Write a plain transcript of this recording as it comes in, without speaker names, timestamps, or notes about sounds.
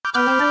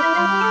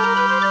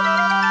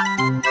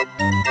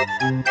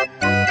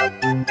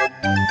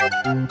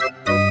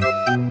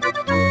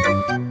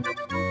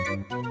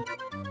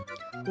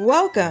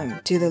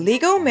Welcome to the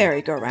Legal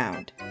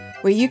Merry-Go-Round,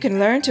 where you can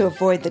learn to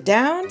avoid the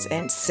downs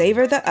and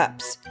savor the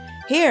ups.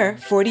 Here,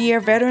 40-year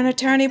veteran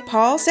attorney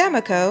Paul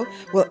Samico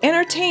will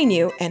entertain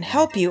you and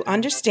help you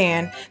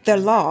understand the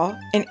law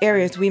in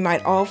areas we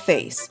might all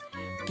face.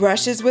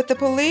 Brushes with the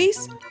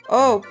police?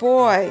 Oh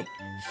boy.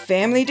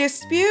 Family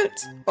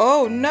disputes?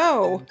 Oh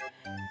no.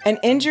 An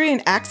injury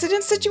and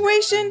accident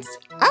situations?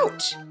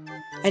 Ouch.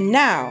 And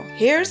now,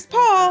 here's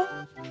Paul.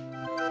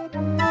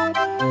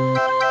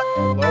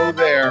 Hello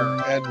there,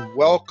 and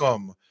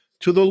welcome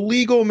to the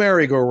Legal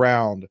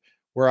Merry-Go-Round,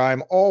 where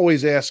I'm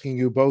always asking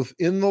you both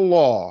in the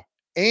law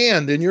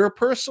and in your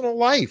personal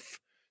life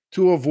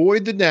to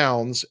avoid the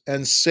downs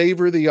and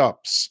savor the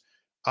ups.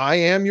 I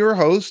am your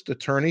host,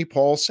 attorney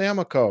Paul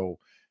Samico,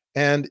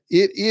 and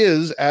it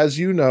is, as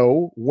you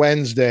know,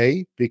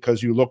 Wednesday,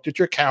 because you looked at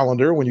your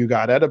calendar when you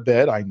got out of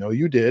bed. I know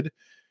you did.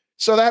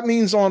 So that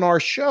means on our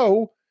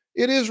show,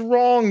 it is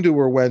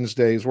Wrongdoer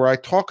Wednesdays, where I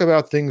talk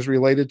about things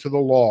related to the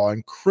law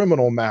and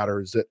criminal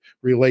matters that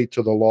relate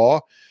to the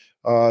law,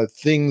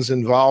 things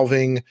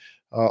involving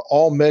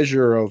all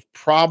measure of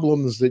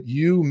problems that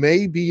you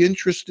may be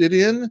interested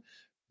in.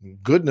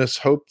 Goodness,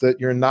 hope that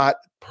you're not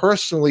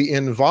personally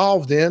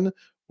involved in,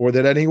 or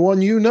that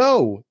anyone you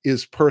know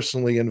is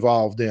personally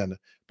involved in.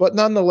 But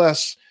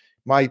nonetheless,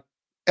 my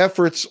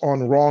efforts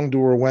on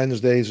Wrongdoer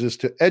Wednesdays is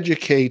to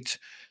educate,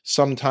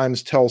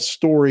 sometimes tell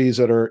stories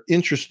that are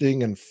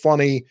interesting and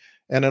funny,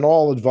 and in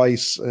all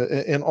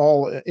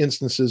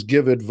instances,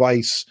 give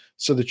advice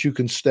so that you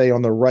can stay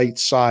on the right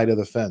side of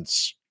the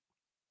fence.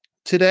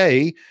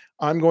 Today,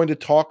 I'm going to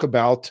talk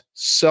about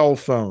cell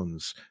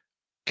phones.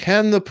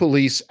 Can the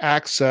police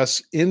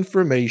access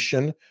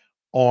information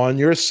on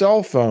your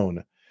cell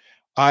phone?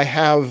 I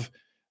have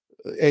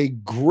a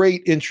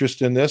great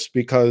interest in this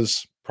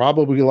because,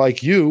 probably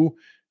like you,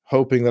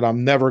 hoping that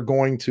I'm never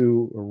going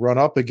to run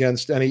up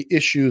against any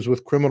issues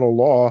with criminal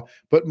law,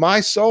 but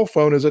my cell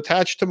phone is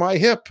attached to my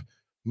hip.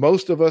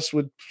 Most of us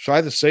would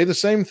try to say the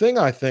same thing,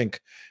 I think.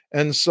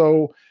 And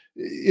so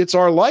it's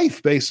our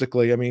life,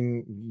 basically. I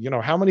mean,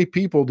 how many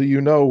people do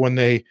you know when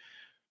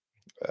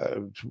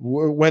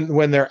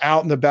when they're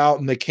out and about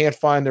and they can't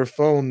find their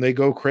phone, they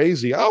go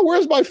crazy? Oh,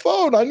 where's my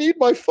phone? I need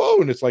my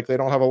phone. It's like they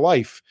don't have a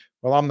life.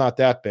 Well, I'm not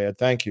that bad,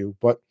 thank you.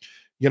 But,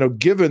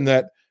 given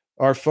that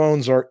our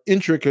phones are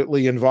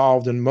intricately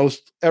involved in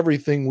most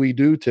everything we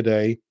do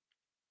today,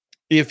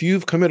 if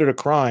you've committed a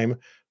crime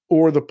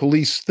or the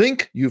police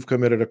think you've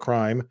committed a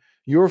crime,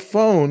 your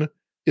phone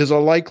is a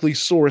likely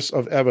source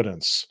of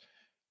evidence.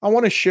 I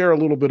want to share a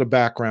little bit of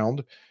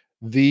background.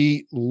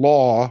 The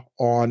law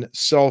on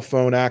cell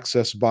phone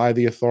access by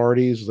the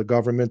authorities, the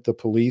government, the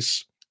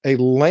police, a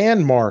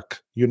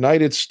landmark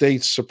United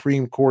States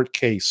Supreme Court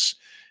case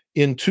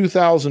in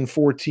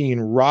 2014,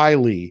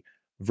 Riley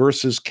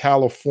versus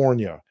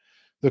California.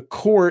 The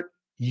court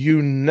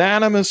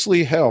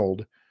unanimously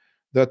held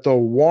that the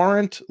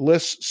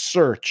warrantless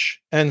search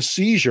and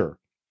seizure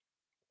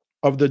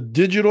of the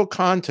digital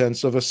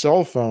contents of a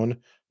cell phone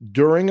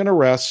during an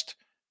arrest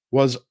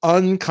was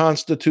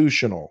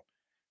unconstitutional.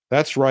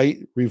 That's right,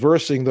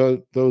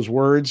 reversing those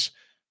words.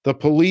 The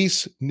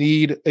police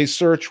need a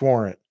search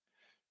warrant.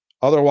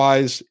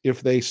 Otherwise,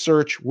 if they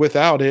search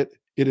without it,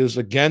 it is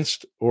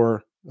against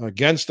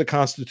the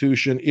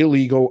Constitution,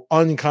 illegal,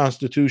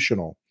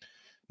 unconstitutional.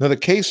 Now, the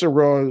case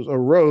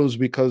arose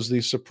because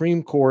the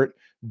Supreme Court,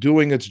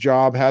 doing its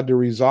job, had to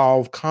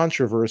resolve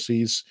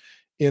controversies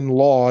in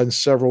law in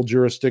several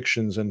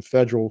jurisdictions and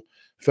federal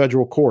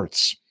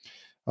courts.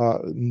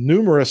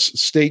 Numerous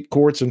state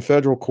courts and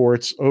federal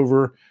courts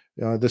over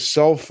the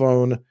cell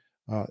phone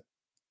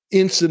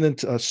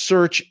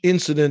search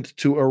incident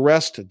to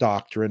arrest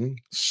doctrine.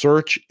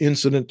 Search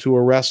incident to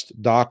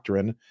arrest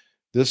doctrine.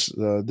 This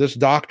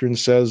doctrine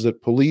says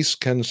that police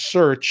can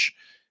search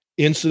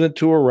incident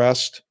to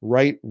arrest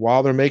right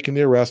while they're making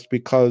the arrest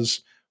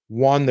because,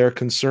 one, they're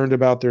concerned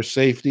about their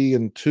safety,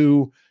 and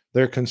two,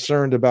 they're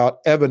concerned about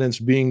evidence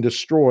being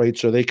destroyed,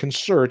 so they can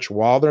search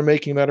while they're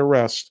making that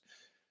arrest.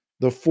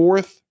 The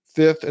Fourth,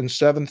 Fifth, and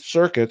Seventh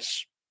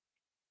Circuits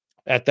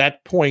at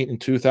that point in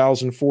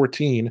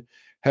 2014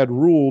 had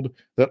ruled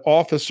that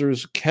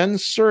officers can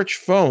search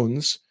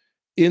phones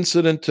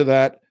incident to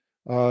that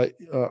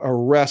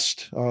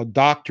arrest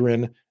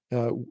doctrine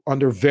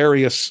under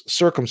various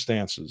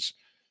circumstances.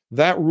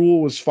 That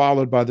rule was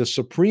followed by the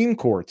Supreme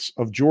Courts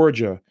of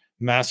Georgia,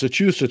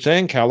 Massachusetts,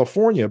 and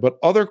California, but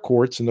other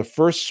courts in the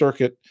First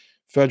Circuit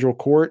Federal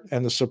Court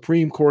and the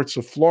Supreme Courts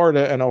of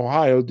Florida and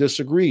Ohio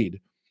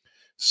disagreed.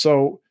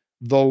 So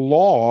the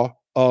law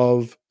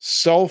of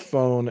cell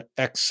phone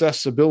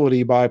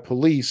accessibility by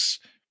police,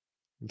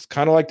 it's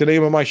kind of like the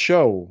name of my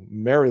show,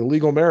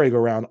 Legal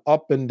Merry-Go-Round,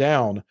 up and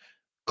down,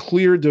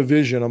 clear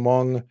division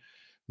among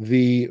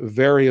the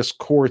various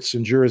courts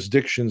and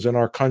jurisdictions in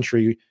our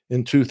country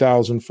in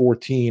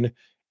 2014.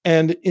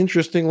 And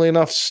interestingly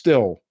enough,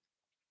 still,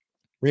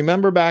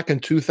 remember back in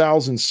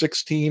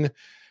 2016,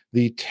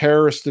 the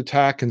terrorist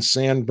attack in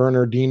San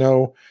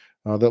Bernardino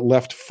that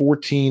left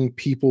 14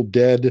 people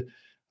dead?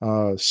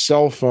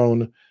 Cell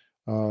phone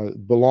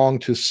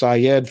belonged to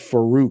Syed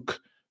Farook,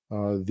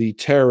 the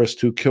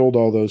terrorist who killed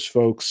all those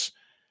folks.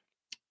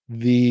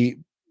 The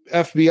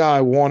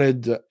FBI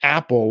wanted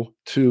Apple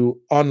to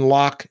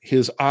unlock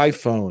his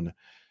iPhone.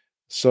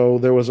 So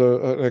there was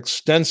an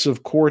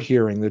extensive court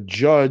hearing. The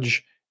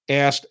judge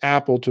asked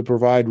Apple to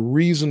provide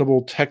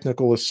reasonable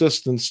technical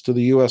assistance to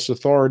the U.S.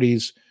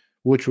 authorities,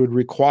 which would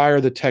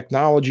require the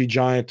technology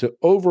giant to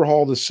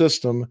overhaul the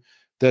system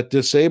that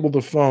disabled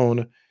the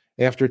phone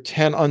after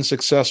 10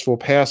 unsuccessful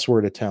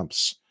password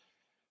attempts.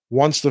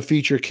 Once the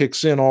feature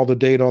kicks in, all the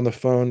data on the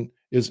phone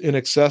is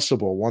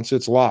inaccessible once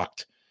it's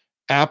locked.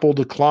 Apple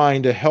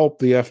declined to help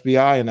the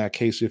FBI in that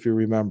case, if you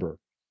remember.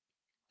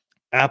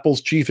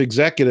 Apple's chief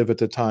executive at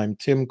the time,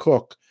 Tim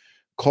Cook,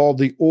 called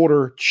the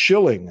order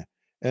chilling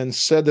and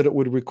said that it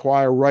would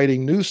require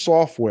writing new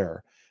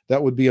software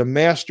that would be a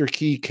master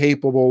key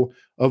capable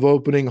of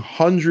opening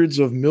hundreds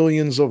of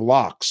millions of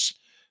locks.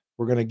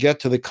 We're going to get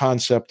to the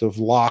concept of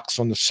locks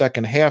on the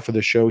second half of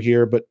the show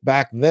here, but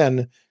back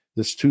then,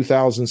 this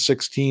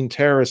 2016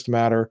 terrorist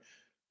matter,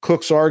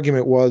 Cook's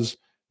argument was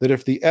that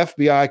if the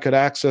FBI could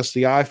access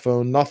the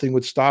iPhone, nothing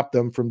would stop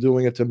them from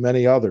doing it to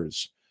many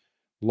others.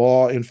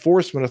 Law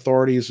enforcement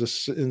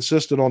authorities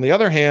insisted, on the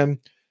other hand,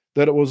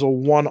 that it was a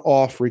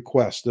one-off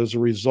request. As a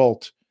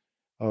result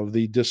of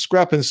the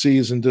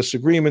discrepancies and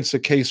disagreements, the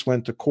case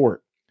went to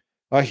court.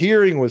 A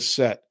hearing was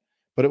set,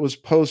 but it was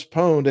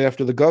postponed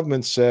after the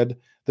government said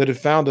that it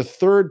found a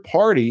third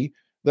party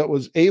that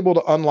was able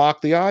to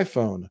unlock the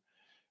iPhone.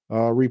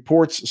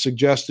 Reports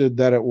suggested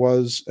that it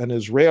was an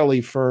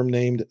Israeli firm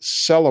named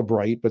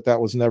Cellebrite, but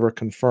that was never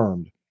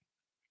confirmed.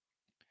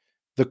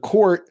 The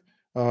court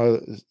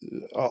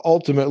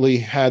ultimately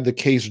had the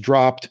case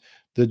dropped.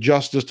 The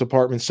Justice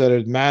Department said it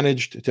had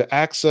managed to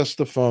access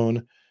the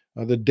phone,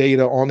 the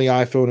data on the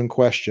iPhone in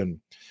question.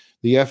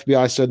 The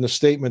FBI said in a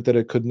statement that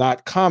it could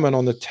not comment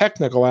on the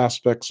technical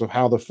aspects of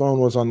how the phone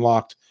was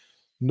unlocked,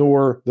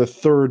 nor the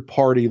third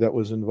party that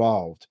was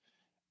involved.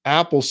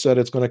 Apple said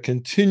it's going to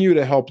continue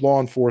to help law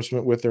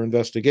enforcement with their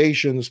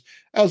investigations,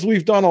 as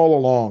we've done all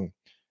along.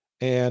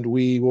 And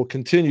we will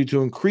continue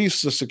to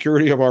increase the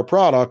security of our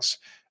products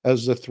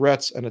as the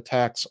threats and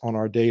attacks on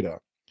our data.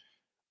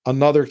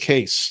 Another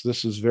case,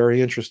 this is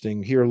very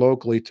interesting here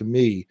locally to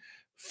me,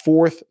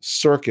 Fourth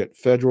Circuit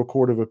Federal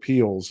Court of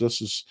Appeals.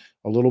 This is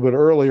a little bit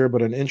earlier,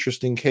 but an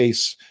interesting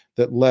case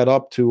that led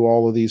up to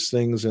all of these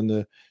things in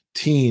the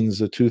teens,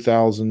 the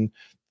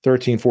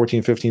 2013,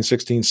 14, 15,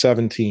 16,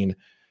 17.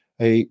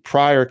 A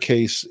prior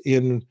case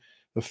in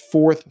the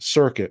Fourth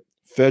Circuit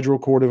Federal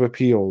Court of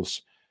Appeals.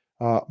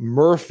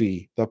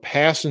 Murphy, the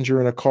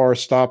passenger in a car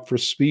stopped for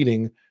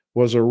speeding,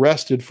 was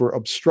arrested for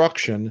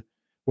obstruction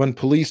when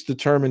police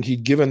determined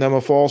he'd given them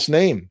a false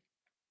name.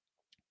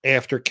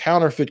 After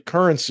counterfeit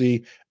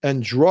currency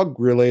and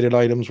drug-related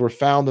items were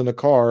found in the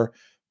car,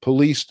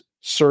 police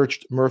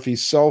searched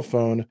Murphy's cell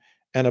phone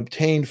and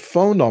obtained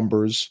phone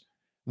numbers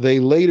they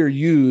later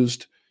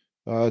used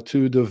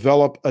to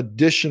develop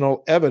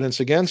additional evidence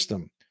against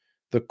him.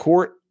 The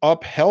court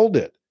upheld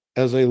it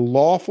as a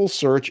lawful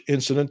search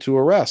incident to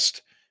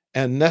arrest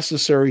and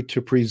necessary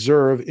to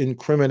preserve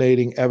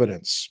incriminating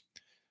evidence.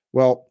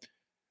 Well,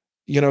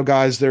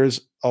 guys,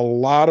 there's a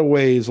lot of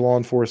ways law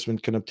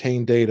enforcement can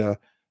obtain data,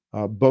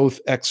 both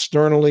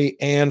externally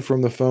and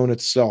from the phone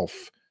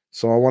itself.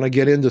 So I want to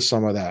get into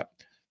some of that.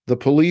 The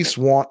police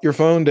want your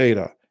phone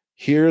data.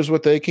 Here's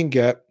what they can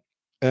get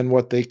and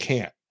what they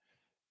can't.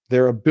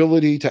 Their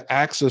ability to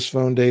access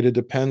phone data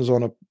depends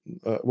on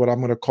what I'm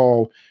going to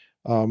call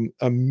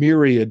a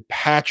myriad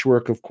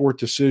patchwork of court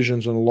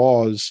decisions and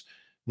laws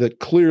that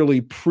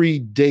clearly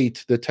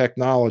predate the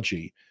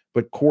technology.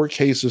 But court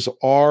cases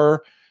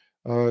are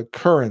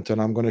current,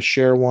 and I'm going to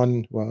share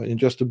one in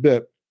just a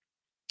bit.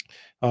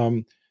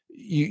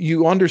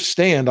 You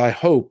understand, I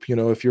hope,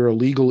 if you're a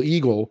legal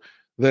eagle,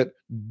 that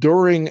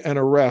during an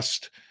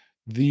arrest,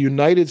 the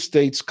United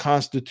States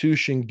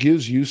Constitution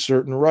gives you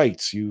certain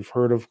rights. You've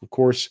heard of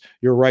course,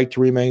 your right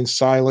to remain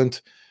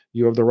silent.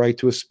 You have the right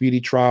to a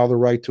speedy trial, the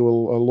right to a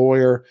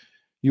lawyer.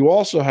 You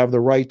also have the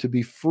right to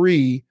be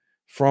free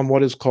from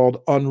what is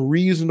called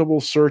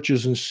unreasonable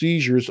searches and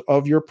seizures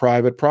of your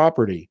private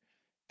property.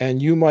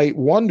 And you might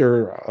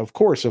wonder, of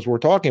course, as we're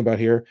talking about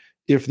here,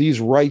 if these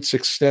rights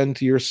extend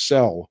to your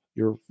cell,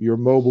 your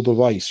mobile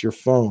device, your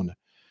phone.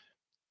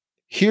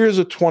 Here's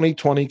a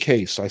 2020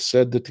 case. I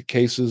said that the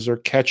cases are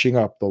catching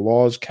up. The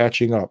law is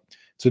catching up.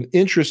 It's an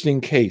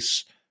interesting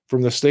case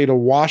from the state of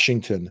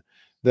Washington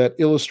that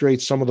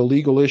illustrates some of the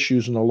legal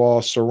issues in the law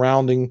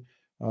surrounding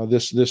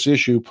this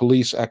issue,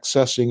 police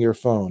accessing your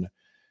phone.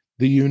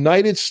 The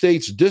United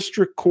States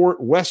District Court,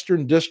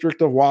 Western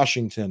District of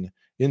Washington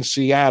in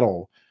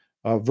Seattle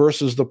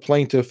versus the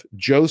plaintiff,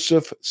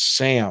 Joseph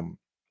Sam.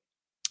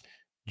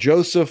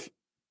 Joseph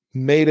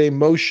made a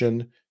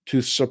motion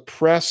to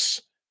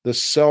suppress the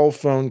cell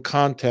phone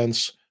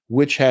contents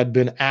which had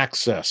been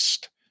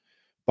accessed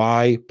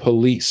by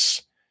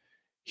police.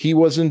 He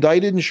was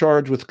indicted and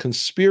charged with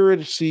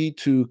conspiracy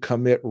to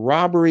commit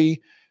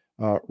robbery,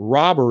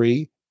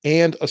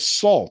 and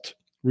assault,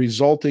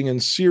 resulting in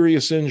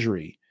serious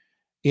injury.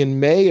 In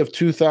May of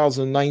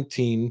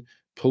 2019,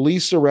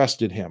 police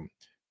arrested him.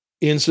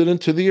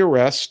 Incident to the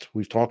arrest,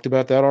 we've talked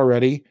about that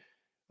already.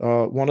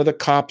 One of the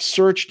cops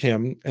searched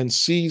him and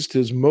seized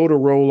his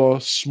Motorola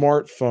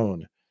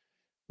smartphone.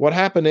 What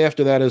happened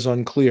after that is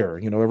unclear.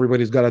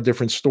 Everybody's got a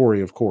different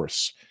story, of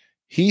course.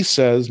 He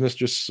says,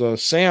 Mr.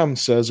 Sam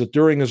says that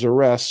during his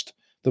arrest,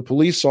 the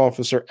police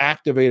officer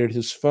activated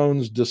his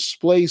phone's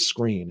display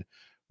screen,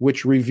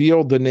 which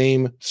revealed the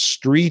name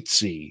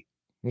Streetsy.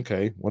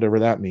 Okay, whatever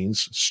that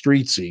means,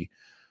 Streetsy.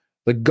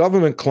 The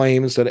government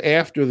claims that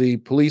after the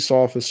police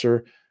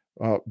officer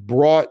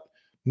brought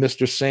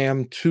Mr.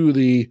 Sam to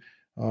the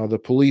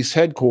police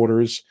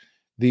headquarters,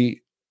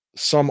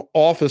 some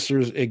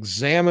officers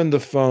examined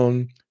the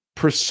phone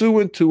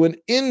pursuant to an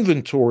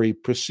inventory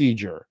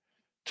procedure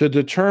to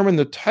determine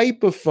the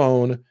type of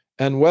phone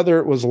and whether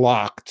it was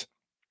locked,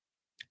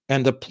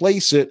 and to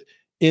place it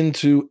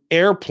into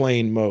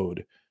airplane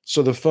mode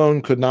so the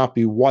phone could not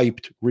be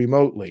wiped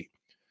remotely.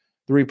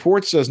 The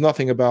report says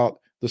nothing about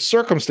the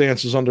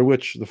circumstances under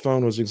which the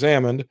phone was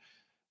examined.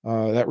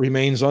 That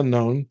remains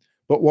unknown.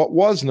 But what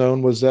was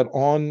known was that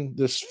on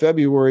this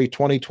February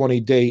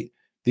 2020 date,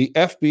 the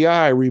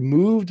FBI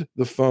removed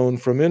the phone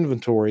from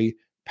inventory,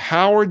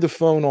 powered the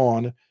phone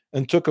on,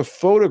 and took a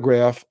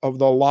photograph of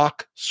the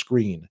lock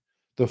screen.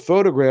 The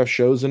photograph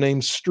shows the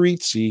name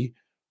Streetsy,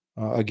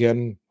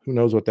 again, who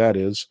knows what that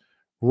is,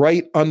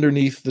 right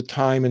underneath the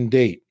time and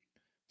date.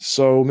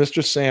 So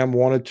Mr. Sam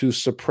wanted to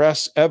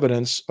suppress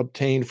evidence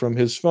obtained from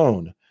his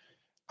phone.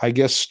 I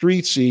guess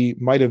Streetsy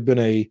might have been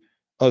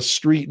a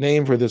street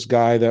name for this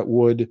guy that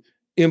would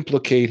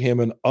implicate him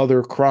in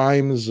other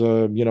crimes.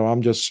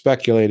 I'm just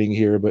speculating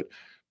here, but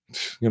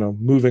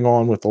moving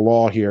on with the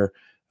law here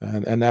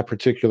and that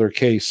particular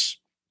case,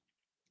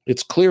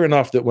 it's clear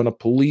enough that when a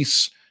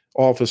police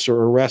officer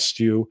arrests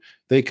you,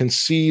 they can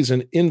seize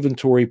an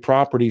inventory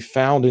property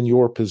found in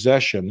your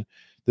possession.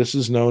 This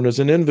is known as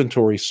an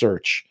inventory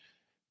search.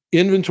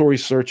 Inventory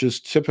searches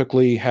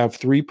typically have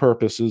three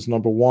purposes.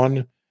 Number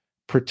one,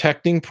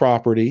 protecting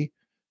property.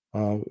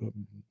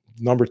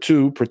 Number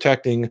two,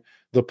 protecting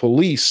the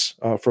police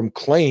from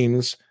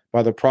claims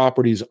by the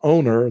property's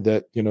owner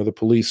that, the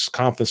police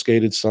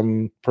confiscated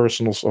some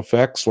personal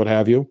effects, what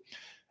have you.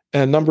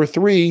 And number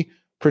three,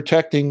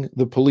 protecting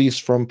the police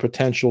from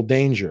potential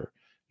danger.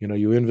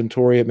 You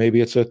inventory it,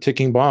 maybe it's a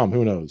ticking bomb,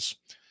 who knows?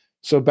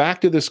 So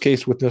back to this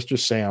case with Mr.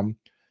 Sam.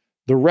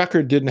 The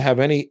record didn't have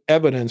any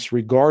evidence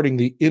regarding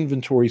the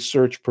inventory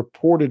search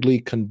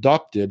purportedly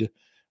conducted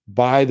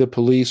by the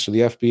police or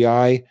the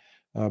FBI,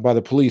 by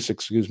the police,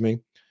 excuse me.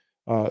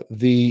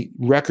 The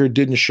record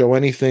didn't show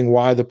anything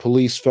why the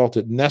police felt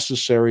it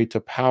necessary to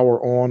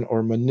power on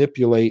or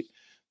manipulate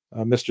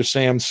Mr.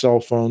 Sam's cell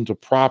phone to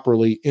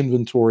properly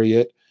inventory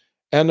it.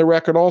 And the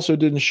record also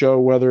didn't show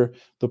whether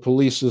the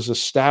police's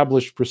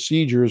established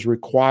procedures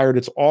required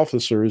its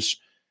officers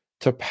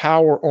to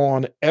power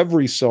on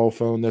every cell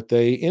phone that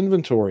they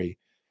inventory.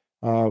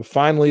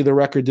 Finally, the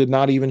record did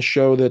not even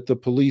show that the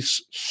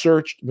police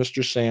searched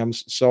Mr.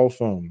 Sam's cell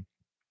phone.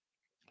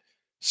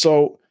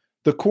 So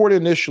the court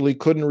initially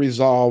couldn't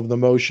resolve the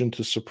motion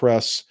to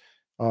suppress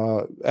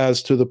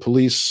as to the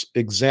police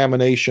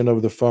examination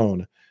of the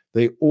phone.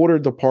 They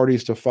ordered the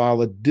parties to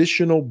file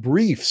additional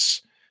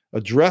briefs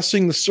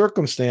addressing the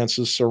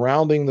circumstances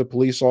surrounding the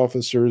police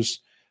officers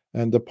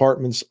and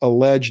department's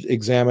alleged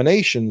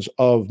examinations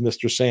of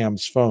Mr.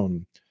 Sam's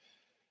phone.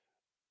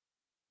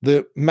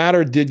 The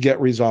matter did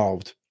get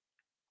resolved.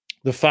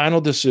 The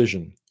final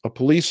decision: a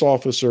police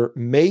officer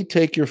may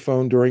take your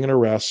phone during an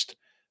arrest,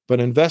 but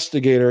an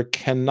investigator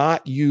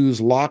cannot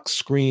use lock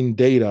screen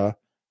data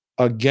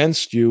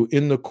against you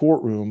in the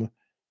courtroom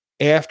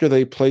after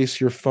they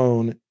place your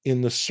phone in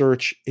the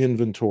search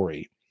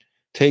inventory.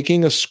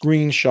 Taking a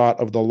screenshot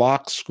of the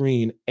lock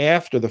screen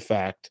after the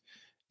fact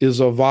is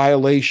a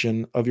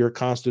violation of your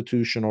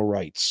constitutional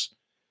rights.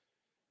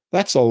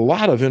 That's a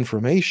lot of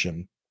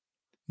information.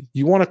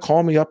 You want to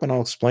call me up and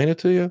I'll explain it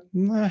to you?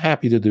 I'm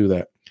happy to do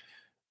that.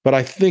 But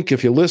I think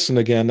if you listen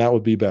again, that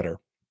would be better.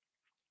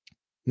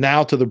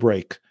 Now to the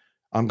break.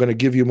 I'm going to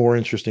give you more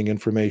interesting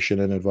information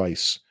and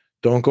advice.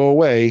 Don't go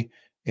away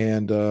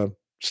and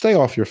stay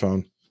off your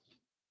phone.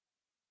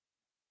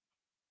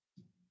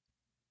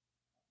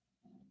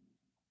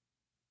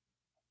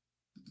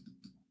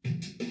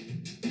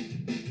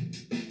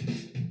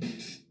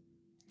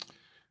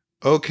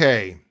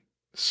 Okay,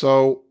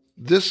 so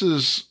this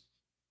is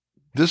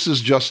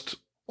just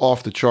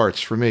off the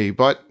charts for me,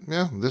 but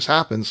yeah, this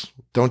happens.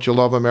 Don't you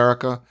love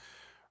America?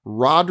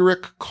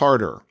 Roderick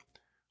Carter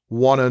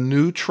won a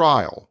new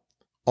trial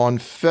on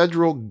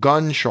federal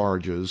gun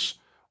charges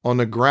on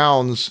the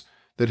grounds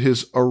that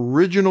his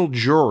original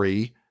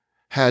jury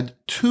had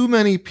too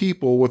many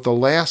people with the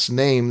last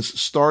names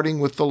starting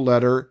with the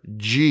letter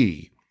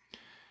G.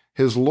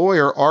 His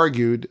lawyer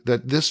argued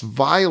that this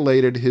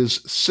violated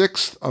his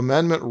Sixth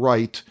Amendment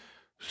right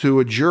to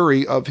a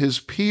jury of his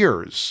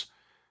peers.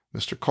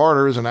 Mr.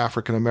 Carter is an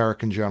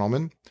African-American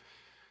gentleman.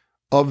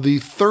 Of the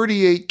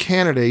 38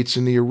 candidates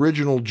in the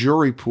original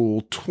jury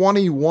pool,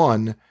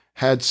 21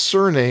 had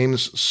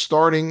surnames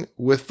starting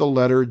with the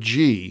letter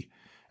G,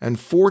 and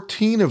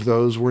 14 of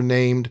those were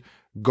named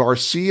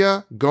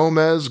Garcia,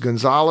 Gomez,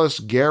 Gonzalez,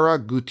 Guerra,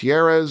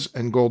 Gutierrez,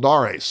 and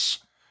Goldares.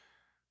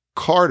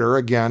 Carter,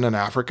 again an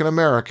African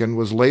American,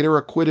 was later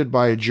acquitted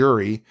by a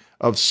jury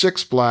of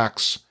 6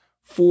 blacks,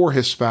 4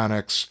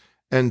 Hispanics,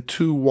 and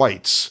 2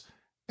 whites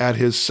at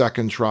his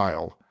second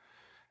trial.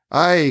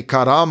 Ay,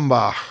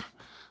 caramba.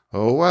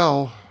 Oh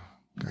well,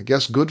 I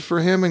guess good for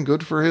him and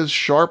good for his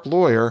sharp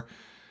lawyer.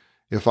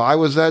 If I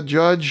was that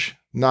judge,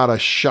 not a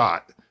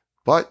shot.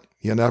 But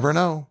you never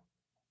know.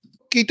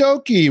 Okie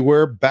dokie,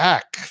 we're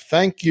back.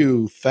 Thank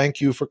you. Thank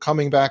you for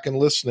coming back and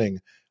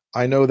listening.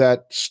 I know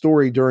that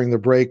story during the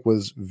break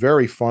was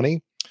very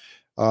funny.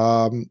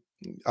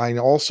 I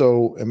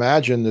also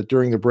imagine that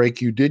during the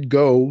break you did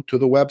go to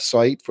the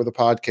website for the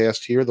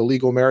podcast here,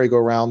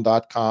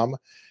 thelegalmerrygoround.com,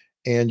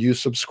 and you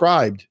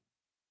subscribed.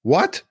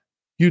 What?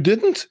 You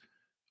didn't?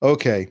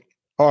 Okay.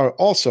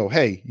 Also,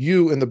 hey,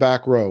 you in the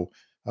back row,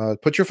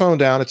 put your phone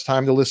down. It's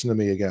time to listen to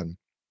me again.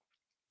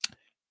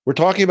 We're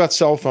talking about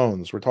cell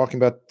phones. We're talking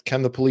about,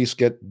 can the police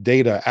get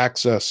data,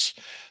 access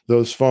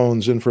those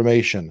phones'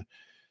 information?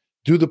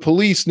 Do the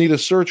police need a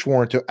search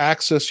warrant to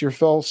access your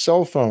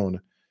cell phone?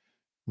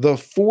 The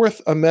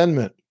Fourth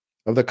Amendment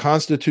of the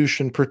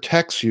Constitution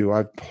protects you.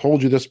 I've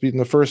told you this in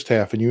the first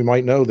half, and you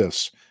might know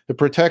this. It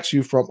protects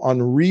you from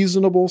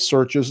unreasonable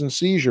searches and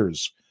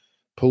seizures.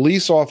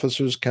 Police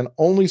officers can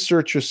only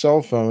search your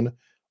cell phone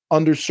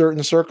under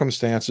certain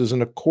circumstances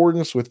in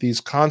accordance with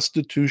these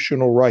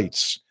constitutional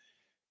rights.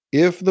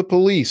 If the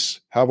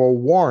police have a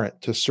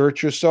warrant to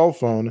search your cell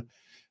phone,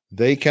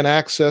 they can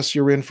access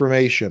your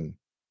information,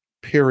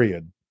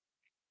 period.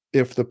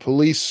 If the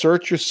police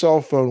search your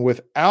cell phone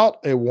without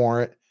a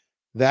warrant,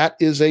 that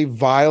is a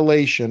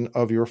violation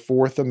of your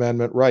Fourth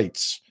Amendment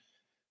rights.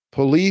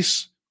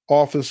 Police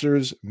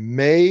officers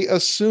may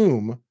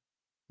assume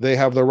they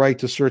have the right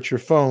to search your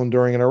phone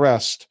during an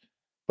arrest,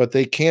 but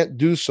they can't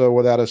do so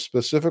without a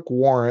specific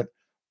warrant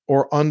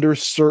or under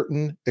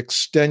certain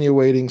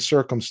extenuating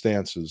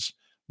circumstances,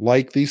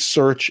 like the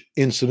search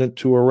incident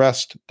to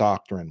arrest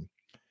doctrine.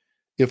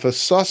 If a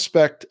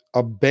suspect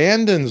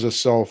abandons a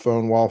cell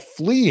phone while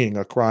fleeing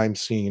a crime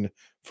scene,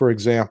 for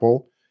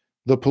example,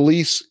 the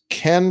police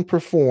can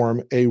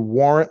perform a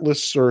warrantless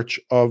search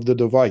of the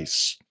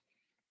device.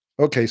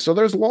 Okay, so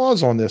there's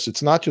laws on this.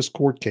 It's not just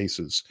court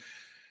cases.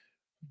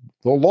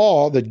 The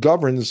law that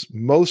governs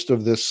most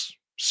of this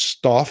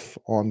stuff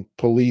on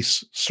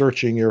police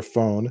searching your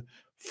phone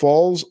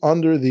falls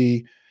under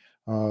the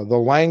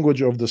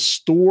language of the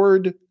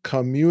Stored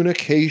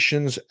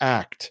Communications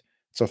Act.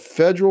 It's a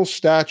federal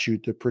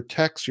statute that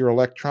protects your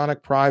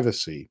electronic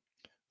privacy.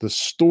 The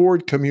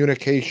Stored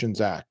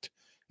Communications Act.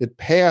 It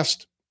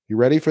passed, you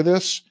ready for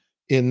this?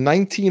 In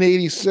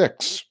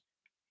 1986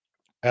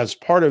 as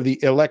part of the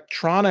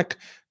Electronic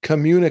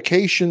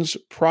Communications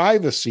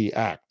Privacy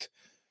Act.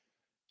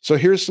 So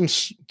here's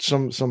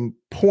some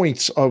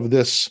points of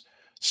this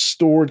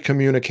Stored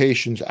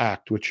Communications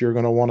Act, which you're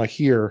going to want to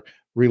hear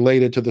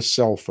related to the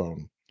cell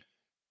phone.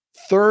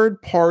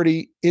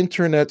 Third-party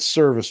internet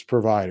service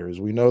providers,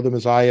 we know them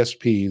as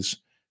ISPs,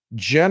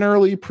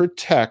 generally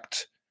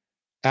protect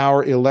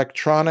our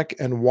electronic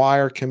and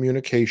wire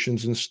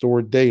communications and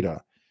stored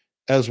data,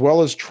 as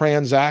well as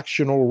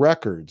transactional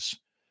records.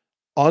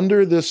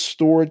 Under this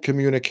Stored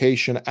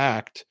Communication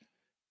Act,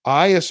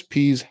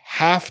 ISPs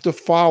have to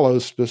follow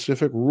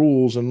specific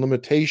rules and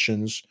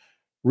limitations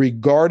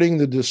regarding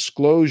the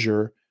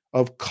disclosure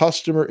of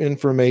customer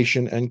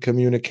information and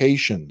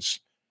communications.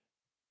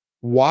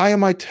 Why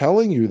am I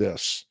telling you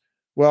this?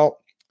 Well,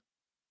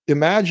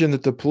 imagine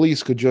that the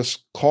police could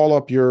just call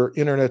up your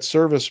internet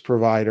service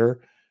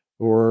provider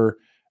or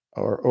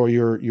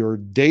your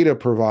data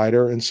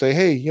provider and say,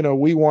 hey,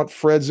 we want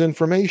Fred's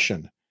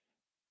information.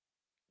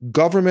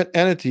 Government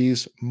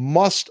entities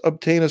must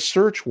obtain a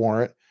search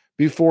warrant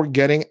before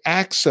getting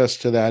access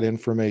to that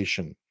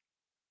information.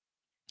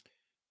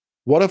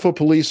 What if a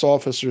police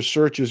officer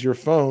searches your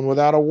phone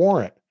without a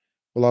warrant?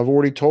 Well, I've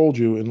already told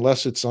you,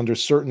 unless it's under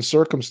certain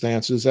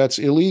circumstances, that's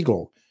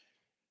illegal.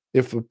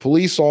 If a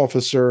police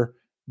officer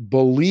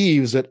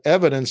believes that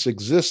evidence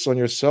exists on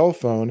your cell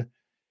phone,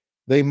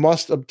 they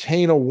must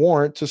obtain a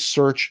warrant to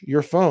search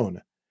your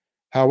phone.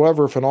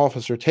 However, if an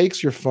officer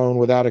takes your phone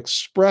without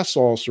express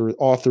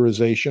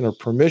authorization or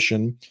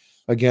permission,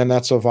 again,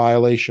 that's a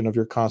violation of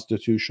your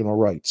constitutional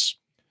rights.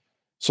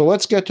 So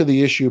let's get to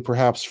the issue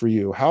perhaps for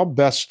you. How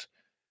best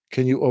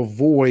can you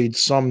avoid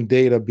some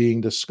data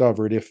being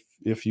discovered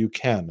if you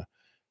can?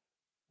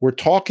 We're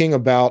talking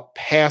about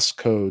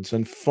passcodes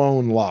and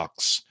phone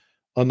locks,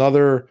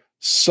 another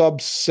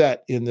subset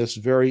in this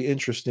very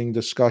interesting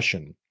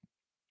discussion.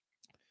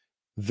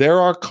 There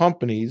are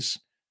companies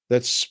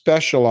that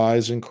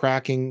specialize in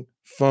cracking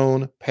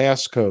phone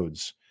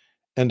passcodes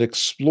and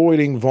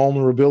exploiting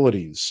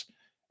vulnerabilities,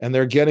 and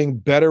they're getting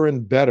better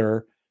and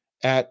better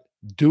at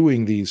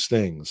doing these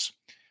things.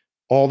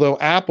 Although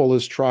Apple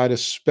has tried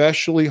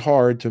especially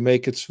hard to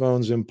make its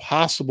phones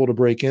impossible to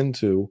break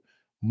into,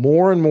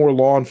 more and more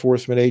law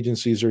enforcement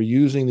agencies are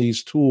using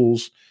these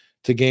tools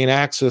to gain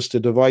access to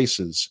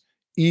devices,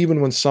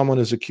 even when someone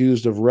is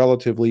accused of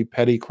relatively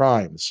petty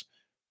crimes.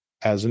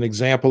 As an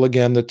example,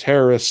 again, the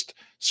terrorist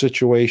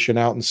situation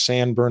out in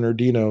San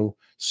Bernardino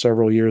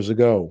several years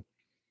ago.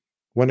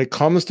 When it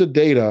comes to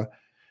data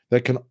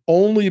that can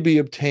only be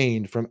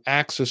obtained from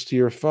access to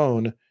your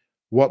phone,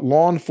 what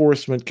law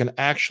enforcement can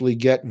actually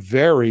get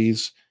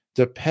varies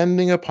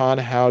depending upon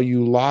how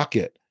you lock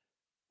it,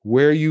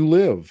 where you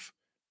live,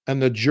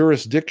 and the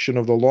jurisdiction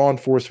of the law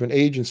enforcement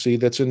agency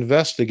that's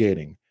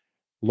investigating,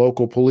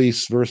 local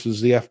police versus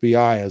the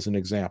FBI, as an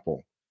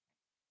example.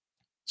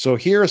 So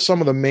here are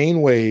some of the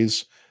main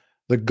ways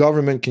the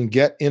government can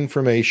get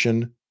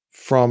information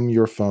from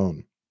your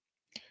phone.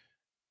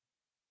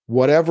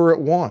 Whatever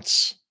it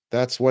wants,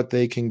 that's what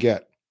they can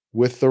get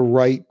with the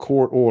right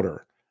court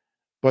order.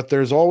 But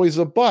there's always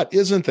a but,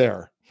 isn't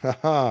there?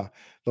 The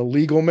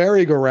legal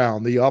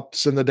merry-go-round, the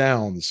ups and the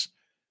downs.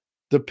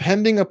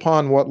 Depending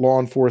upon what law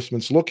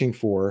enforcement's looking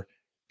for,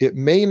 it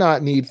may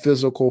not need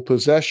physical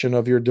possession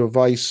of your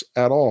device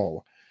at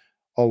all.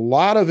 A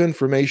lot of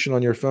information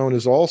on your phone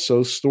is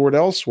also stored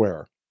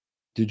elsewhere.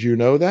 Did you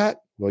know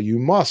that? Well, you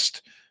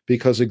must,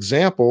 because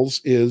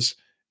examples is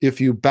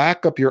if you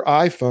back up your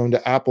iPhone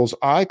to Apple's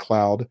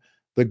iCloud,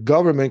 the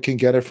government can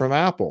get it from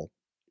Apple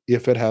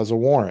if it has a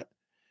warrant.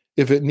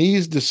 If it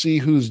needs to see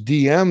whose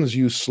DMs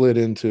you slid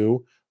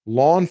into,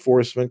 law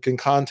enforcement can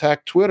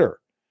contact Twitter.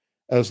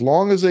 As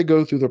long as they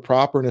go through the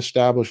proper and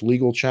established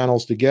legal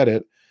channels to get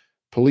it,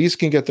 police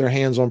can get their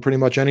hands on pretty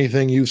much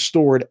anything you've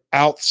stored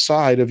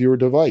outside of your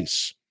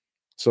device.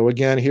 So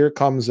again, here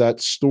comes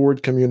that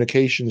Stored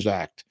Communications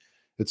Act.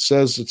 It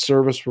says that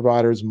service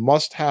providers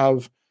must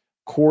have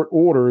court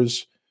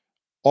orders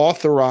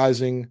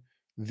authorizing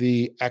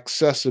the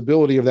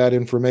accessibility of that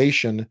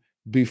information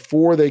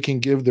before they can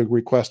give the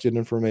requested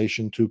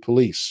information to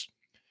police.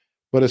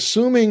 But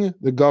assuming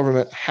the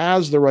government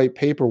has the right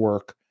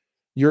paperwork,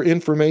 your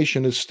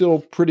information is still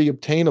pretty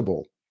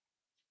obtainable.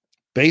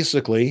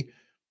 Basically,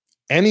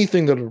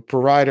 anything that a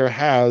provider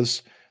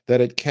has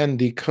that it can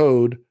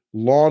decode,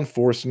 law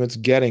enforcement's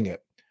getting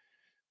it.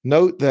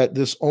 Note that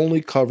this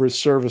only covers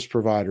service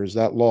providers,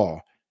 that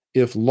law.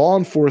 If law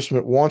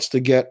enforcement wants to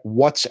get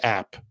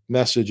WhatsApp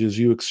messages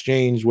you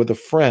exchanged with a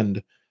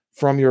friend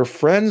from your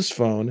friend's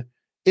phone,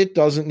 it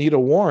doesn't need a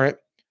warrant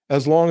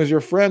as long as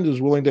your friend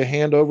is willing to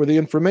hand over the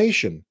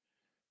information.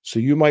 So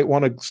you might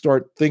want to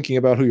start thinking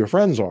about who your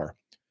friends are.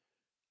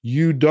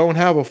 You don't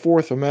have a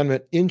Fourth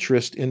Amendment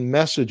interest in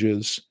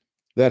messages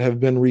that have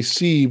been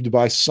received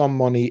by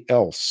somebody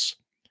else.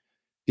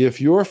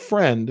 If your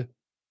friend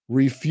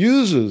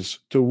refuses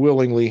to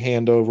willingly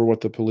hand over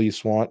what the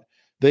police want,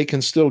 they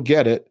can still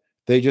get it.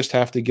 They just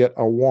have to get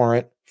a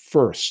warrant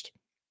first.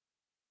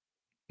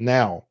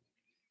 Now,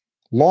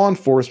 law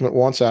enforcement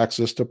wants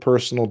access to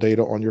personal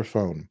data on your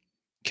phone.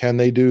 Can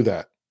they do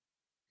that?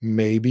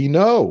 Maybe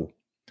no.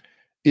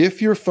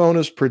 If your phone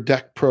is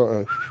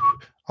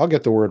I'll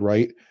get the word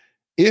right.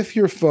 If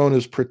your phone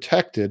is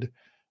protected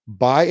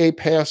by a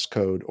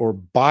passcode or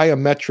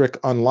biometric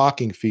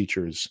unlocking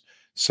features,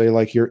 say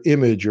like your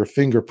image, your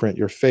fingerprint,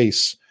 your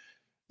face,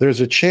 there's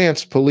a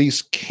chance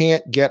police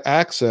can't get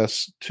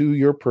access to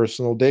your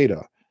personal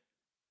data.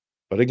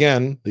 But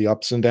again, the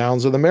ups and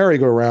downs of the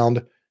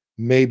merry-go-round,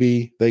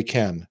 maybe they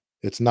can.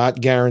 It's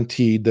not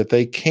guaranteed that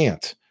they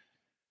can't.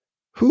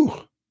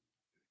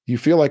 You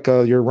feel like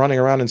you're running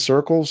around in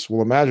circles?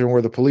 Well, imagine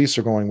where the police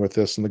are going with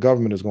this and the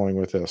government is going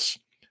with this.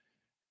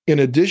 In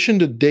addition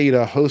to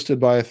data hosted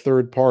by a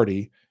third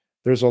party,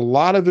 there's a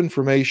lot of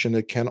information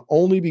that can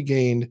only be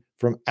gained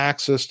from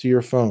access to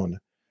your phone.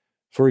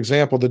 For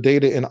example, the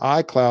data in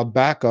iCloud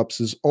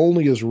backups is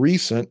only as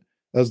recent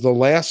as the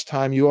last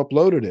time you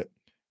uploaded it,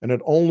 and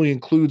it only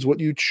includes what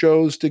you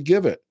chose to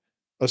give it,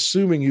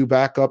 assuming you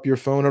back up your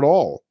phone at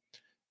all.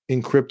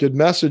 Encrypted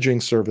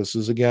messaging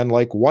services, again,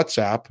 like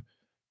WhatsApp,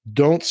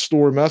 don't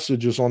store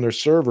messages on their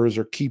servers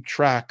or keep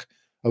track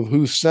of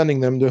who's sending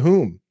them to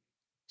whom.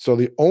 So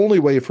the only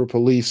way for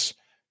police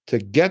to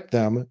get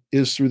them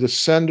is through the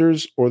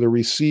sender's or the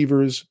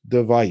receiver's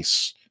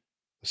device,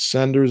 the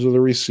sender's or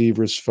the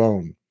receiver's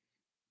phone.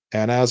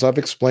 And as I've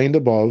explained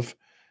above,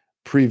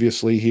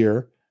 previously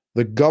here,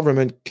 the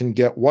government can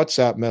get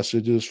WhatsApp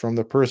messages from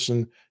the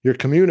person you're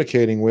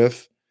communicating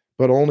with,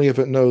 but only if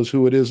it knows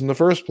who it is in the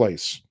first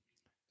place.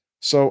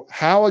 So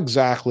how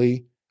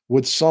exactly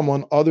would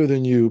someone other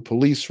than you,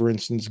 police for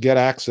instance, get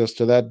access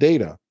to that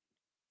data?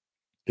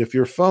 If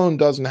your phone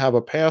doesn't have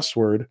a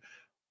password,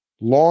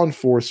 law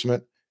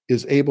enforcement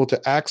is able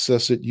to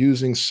access it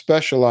using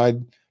specialized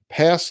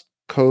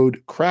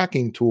passcode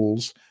cracking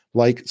tools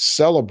like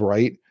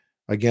Cellebrite.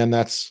 Again,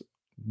 that's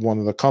one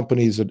of the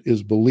companies that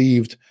is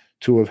believed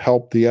to have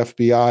helped the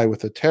FBI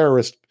with the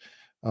terrorist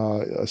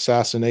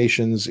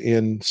assassinations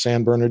in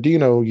San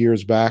Bernardino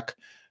years back.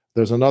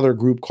 There's another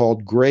group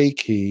called Gray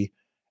Key,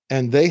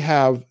 and they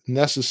have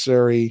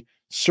necessary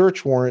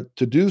search warrant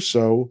to do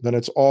so, then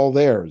it's all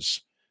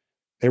theirs.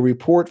 A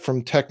report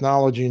from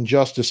technology and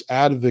justice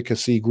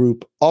advocacy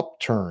group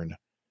Upturn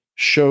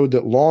showed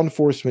that law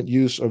enforcement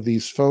use of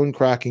these phone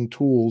cracking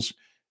tools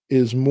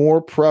is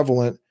more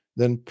prevalent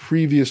than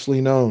previously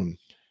known.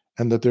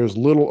 and that there's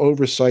little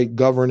oversight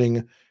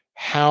governing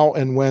how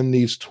and when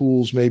these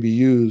tools may be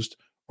used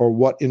or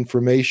what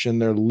information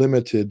they're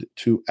limited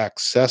to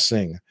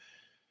accessing.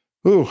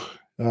 Ooh,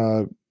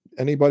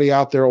 anybody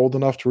out there old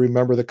enough to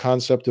remember the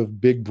concept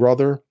of Big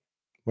Brother?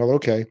 Well,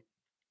 okay.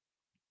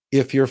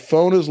 If your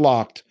phone is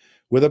locked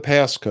with a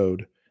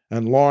passcode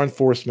and law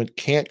enforcement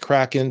can't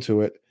crack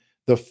into it,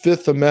 the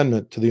Fifth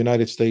Amendment to the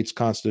United States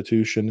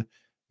Constitution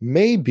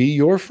may be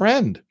your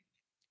friend.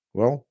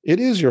 Well, it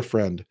is your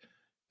friend.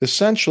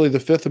 Essentially, the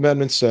Fifth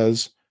Amendment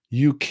says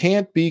you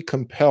can't be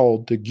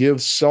compelled to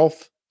give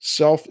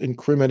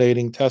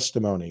self-incriminating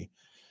testimony.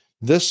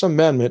 This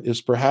amendment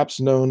is perhaps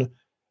known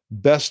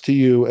best to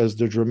you as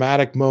the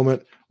dramatic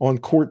moment on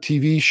court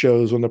TV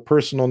shows when the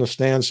person on the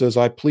stand says,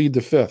 "I plead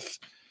the Fifth."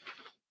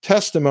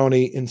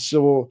 Testimony in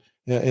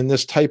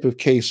this type of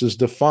case is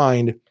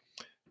defined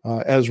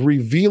as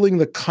revealing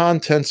the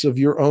contents of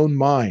your own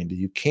mind.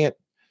 You can't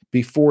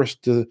be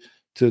forced to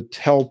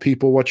tell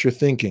people what you're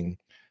thinking.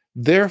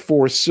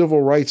 Therefore,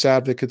 civil rights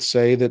advocates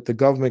say that the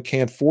government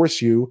can't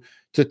force you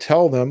to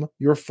tell them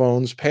your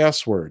phone's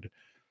password.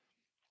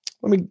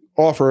 Let me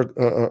offer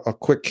a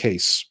quick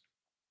case,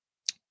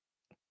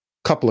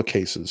 couple of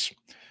cases.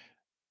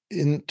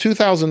 In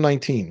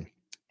 2019,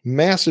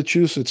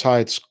 Massachusetts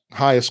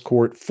highest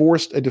court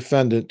forced a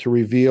defendant to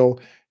reveal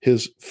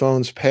his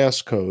phone's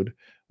passcode,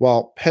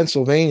 while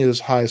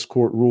Pennsylvania's highest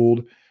court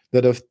ruled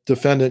that a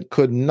defendant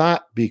could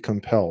not be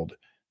compelled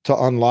to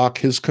unlock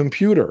his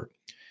computer.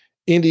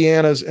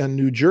 Indiana's and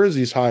New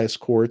Jersey's highest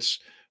courts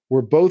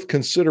were both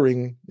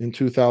considering, in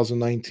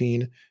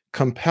 2019,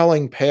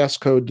 compelling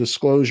passcode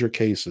disclosure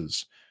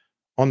cases.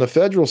 On the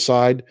federal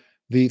side,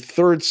 the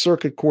Third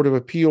Circuit Court of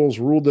Appeals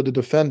ruled that a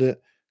defendant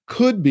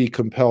could be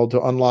compelled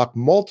to unlock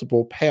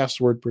multiple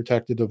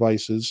password-protected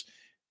devices,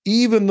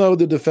 even though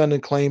the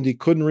defendant claimed he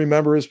couldn't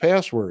remember his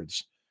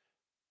passwords.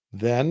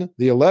 Then,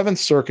 the 11th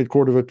Circuit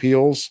Court of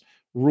Appeals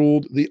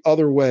ruled the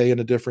other way in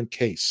a different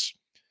case.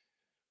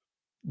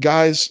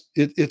 Guys,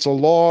 it's a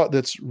law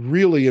that's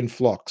really in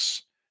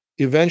flux.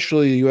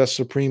 Eventually, the U.S.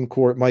 Supreme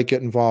Court might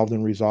get involved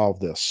and resolve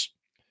this.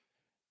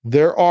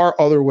 There are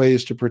other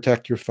ways to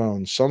protect your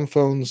phone. Some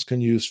phones can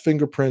use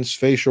fingerprints,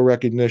 facial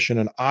recognition,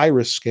 and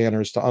iris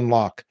scanners to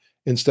unlock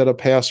instead of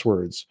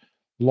passwords.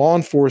 Law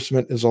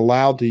enforcement is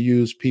allowed to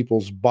use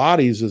people's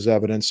bodies as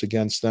evidence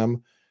against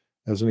them.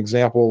 As an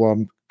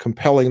example,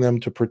 compelling them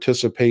to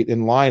participate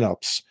in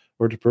lineups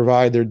or to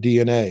provide their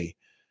DNA.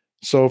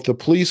 So if the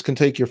police can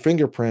take your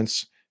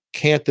fingerprints,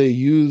 can't they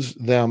use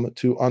them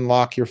to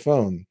unlock your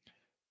phone?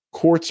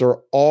 Courts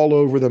are all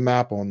over the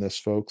map on this,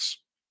 folks.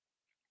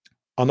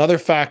 Another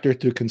factor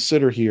to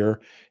consider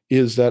here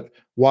is that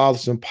while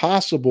it's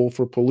impossible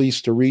for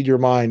police to read your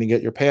mind and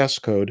get your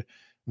passcode,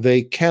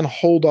 they can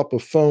hold up a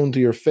phone to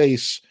your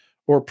face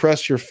or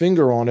press your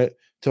finger on it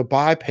to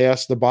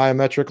bypass the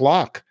biometric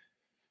lock.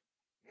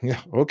 Yeah,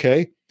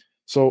 okay.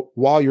 So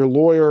while your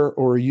lawyer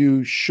or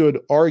you should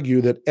argue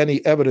that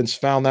any evidence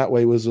found that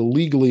way was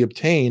illegally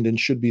obtained and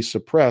should be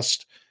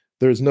suppressed,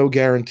 there's no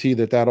guarantee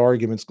that that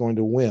argument's going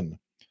to win.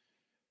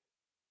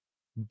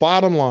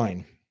 Bottom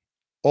line,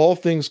 all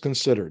things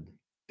considered,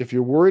 if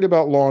you're worried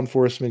about law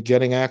enforcement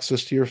getting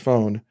access to your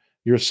phone,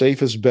 your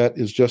safest bet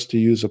is just to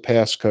use a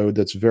passcode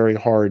that's very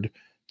hard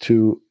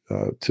to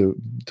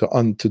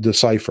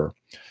decipher.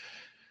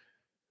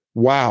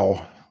 Wow,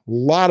 a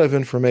lot of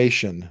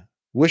information.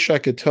 Wish I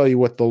could tell you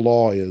what the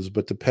law is,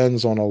 but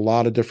depends on a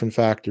lot of different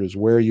factors,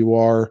 where you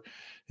are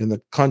in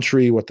the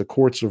country, what the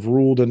courts have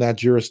ruled in that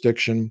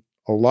jurisdiction,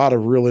 a lot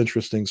of real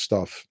interesting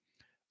stuff.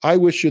 I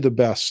wish you the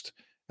best,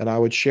 and I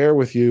would share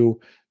with you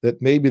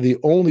that maybe the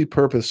only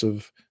purpose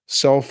of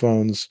cell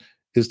phones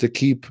is to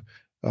keep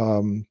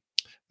your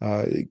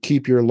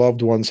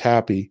loved ones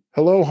happy.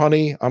 Hello,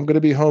 honey, I'm going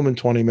to be home in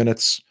 20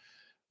 minutes.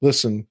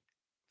 Listen,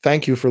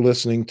 thank you for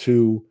listening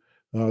to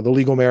the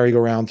Legal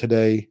Merry-Go-Round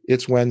today.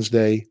 It's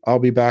Wednesday. I'll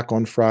be back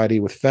on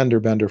Friday with Fender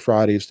Bender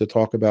Fridays to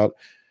talk about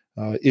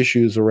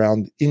issues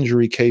around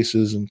injury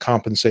cases and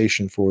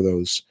compensation for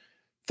those.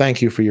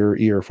 Thank you for your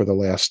ear for the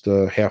last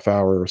half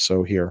hour or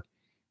so here.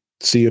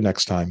 See you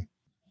next time.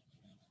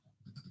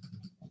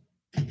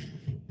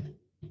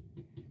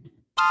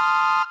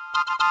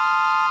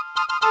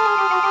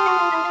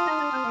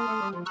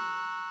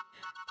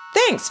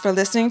 Thanks for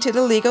listening to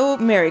the Legal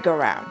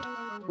Merry-Go-Round.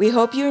 We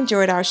hope you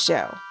enjoyed our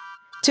show.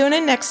 Tune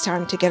in next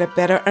time to get a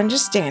better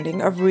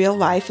understanding of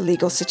real-life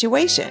legal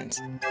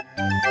situations.